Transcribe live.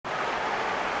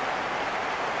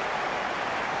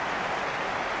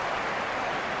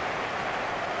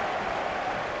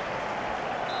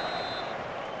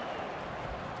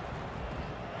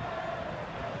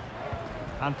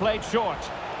And played short.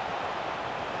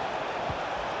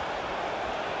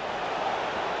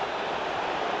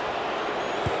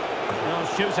 Well,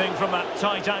 shooting from that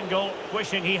tight angle,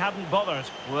 wishing he hadn't bothered.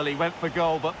 Well, he went for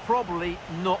goal, but probably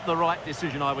not the right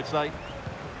decision, I would say.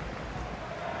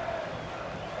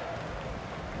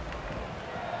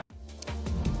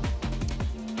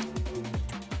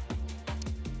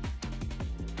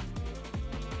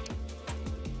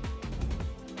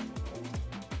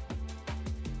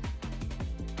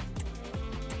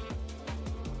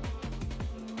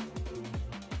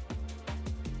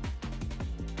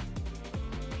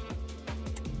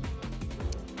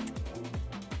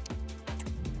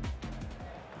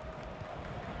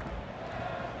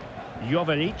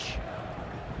 Jovic.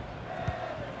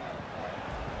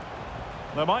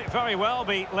 There might very well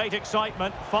be late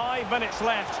excitement. 5 minutes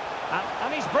left.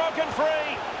 And he's broken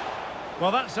free.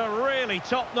 Well, that's a really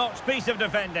top-notch piece of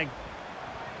defending.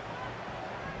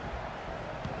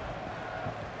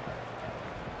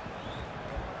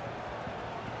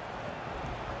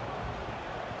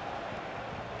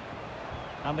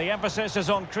 And the emphasis is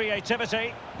on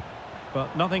creativity.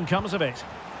 But nothing comes of it.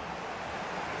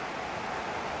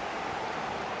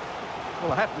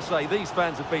 Well, I have to say, these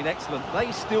fans have been excellent.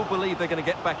 They still believe they're going to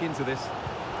get back into this.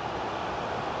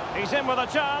 He's in with a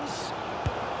chance.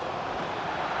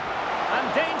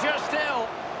 And danger still.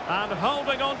 And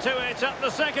holding on to it at the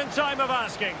second time of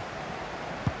asking.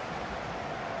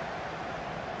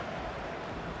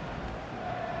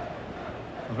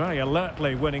 Very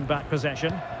alertly winning back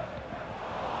possession.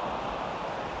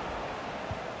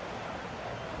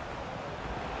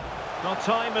 Well,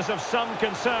 time is of some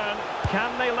concern.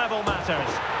 Can they level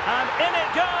matters? And in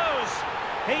it goes!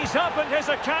 He's opened his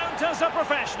account as a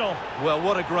professional. Well,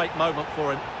 what a great moment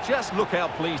for him. Just look how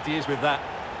pleased he is with that.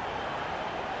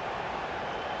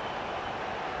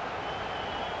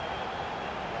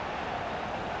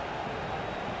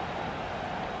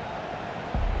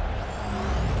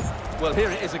 Well,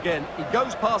 here it is again. He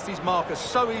goes past his marker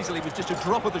so easily with just a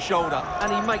drop of the shoulder,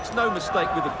 and he makes no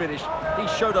mistake with the finish. He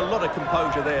showed a lot of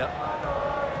composure there.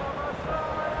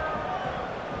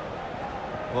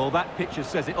 Well, that picture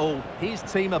says it all. His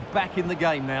team are back in the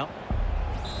game now.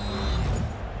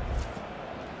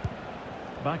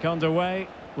 Back underway,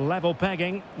 level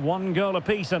pegging, 1 goal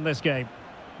apiece in this game.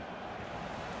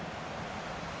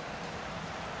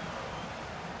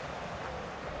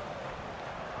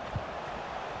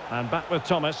 And back with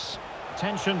Thomas.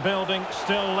 Tension building,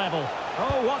 still level.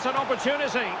 Oh, what an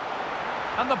opportunity.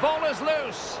 And the ball is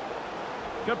loose.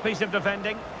 Good piece of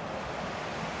defending.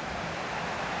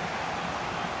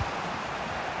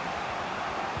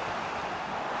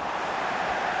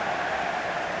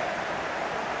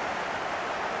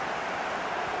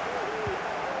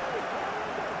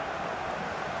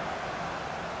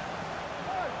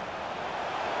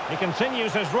 He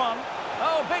continues his run.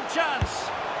 Oh, big chance.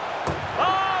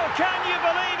 Oh, can you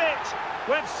believe it?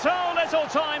 With so little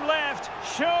time left,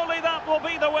 surely that will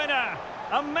be the winner.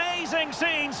 Amazing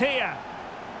scenes here.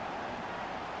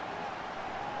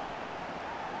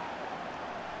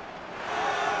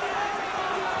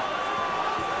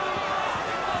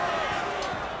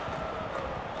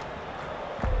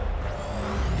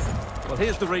 Well,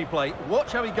 here's the replay.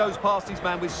 Watch how he goes past his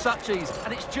man with such ease,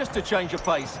 and it's just a change of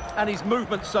pace. And his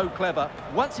movement's so clever.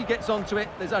 Once he gets onto it,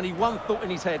 there's only one thought in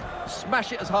his head.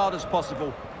 Smash it as hard as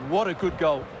possible. What a good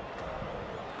goal.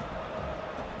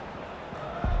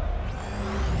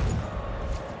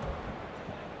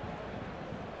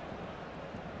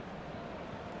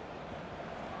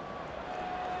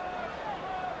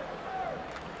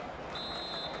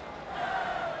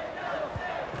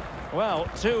 Well,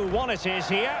 2-1 it is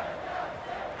here.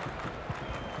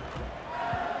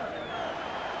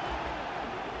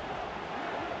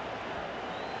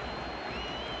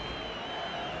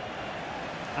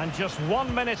 And just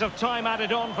 1 minute of time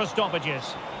added on for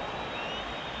stoppages.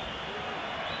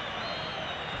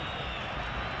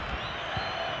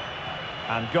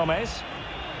 And Gomez.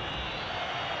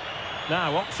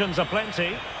 Now, options are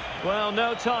plenty. Well,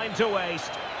 no time to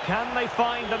waste. Can they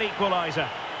find an equaliser?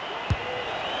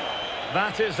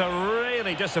 That is a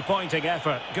really disappointing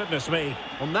effort. Goodness me.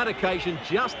 On that occasion,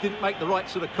 just didn't make the right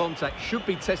sort of contact. Should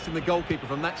be testing the goalkeeper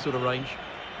from that sort of range.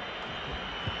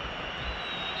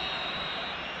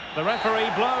 The referee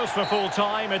blows for full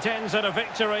time. It ends at a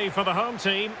victory for the home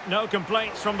team. No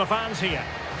complaints from the fans here.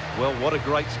 Well, what a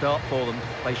great start for them.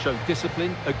 They showed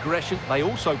discipline, aggression. They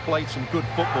also played some good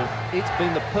football. It's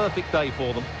been the perfect day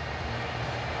for them.